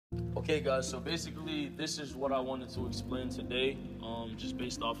Okay, guys, so basically this is what I wanted to explain today, just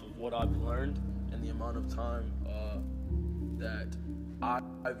based off of what I've learned and the amount of time that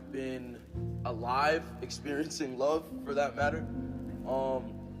I've been alive experiencing love, for that matter.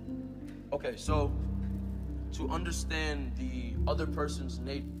 Okay, so to understand the other person's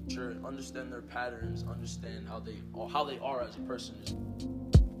nature, understand their patterns, understand how they are as a person is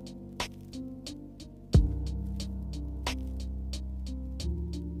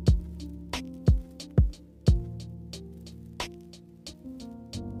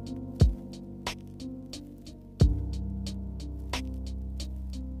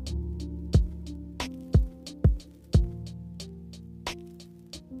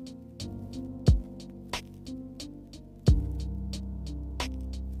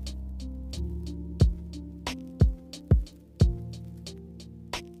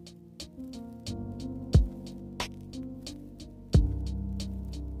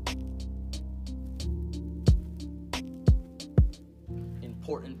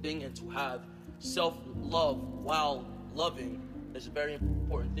important thing, and to have self-love while loving is a very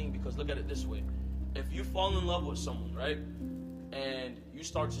important thing, because look at it this way. If you fall in love with someone, right, and you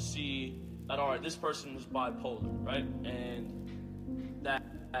start to see that, all right, this person is bipolar, right, and that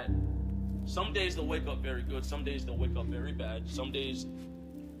some days they'll wake up very good, some days they'll wake up very bad, some days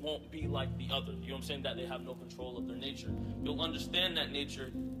won't be like the other, you know what I'm saying, that they have no control of their nature. You'll understand that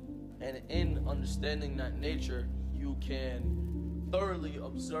nature, and in understanding that nature, you can thoroughly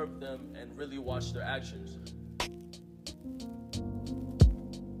observe them and really watch their actions.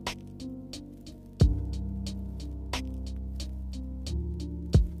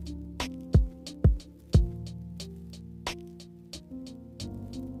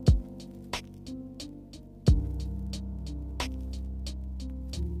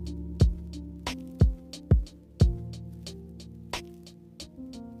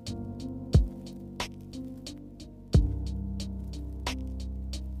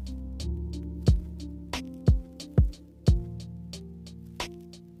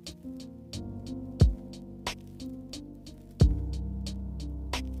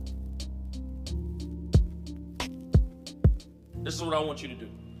 This is what I want you to do.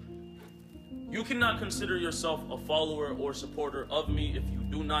 You cannot consider yourself a follower or supporter of me if you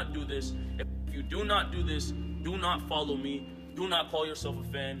do not do this. If you do not do this, do not follow me. Do not call yourself a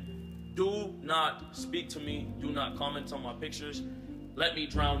fan. Do not speak to me. Do not comment on my pictures. Let me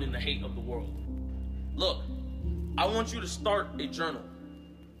drown in the hate of the world. Look, I want you to start a journal.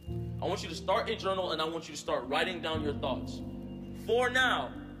 I want you to start a journal, and I want you to start writing down your thoughts. For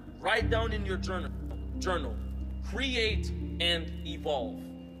now, write down in your journal, create and evolve.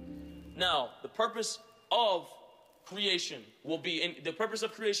 Now, the purpose of creation will be in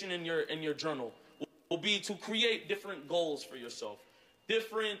your journal will be to create different goals for yourself,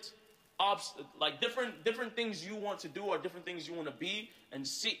 different things you want to do, or different things you want to be, and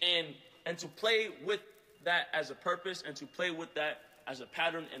see, and to play with that as a purpose, and to play with that as a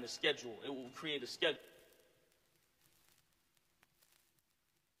pattern and a schedule. It will create a schedule.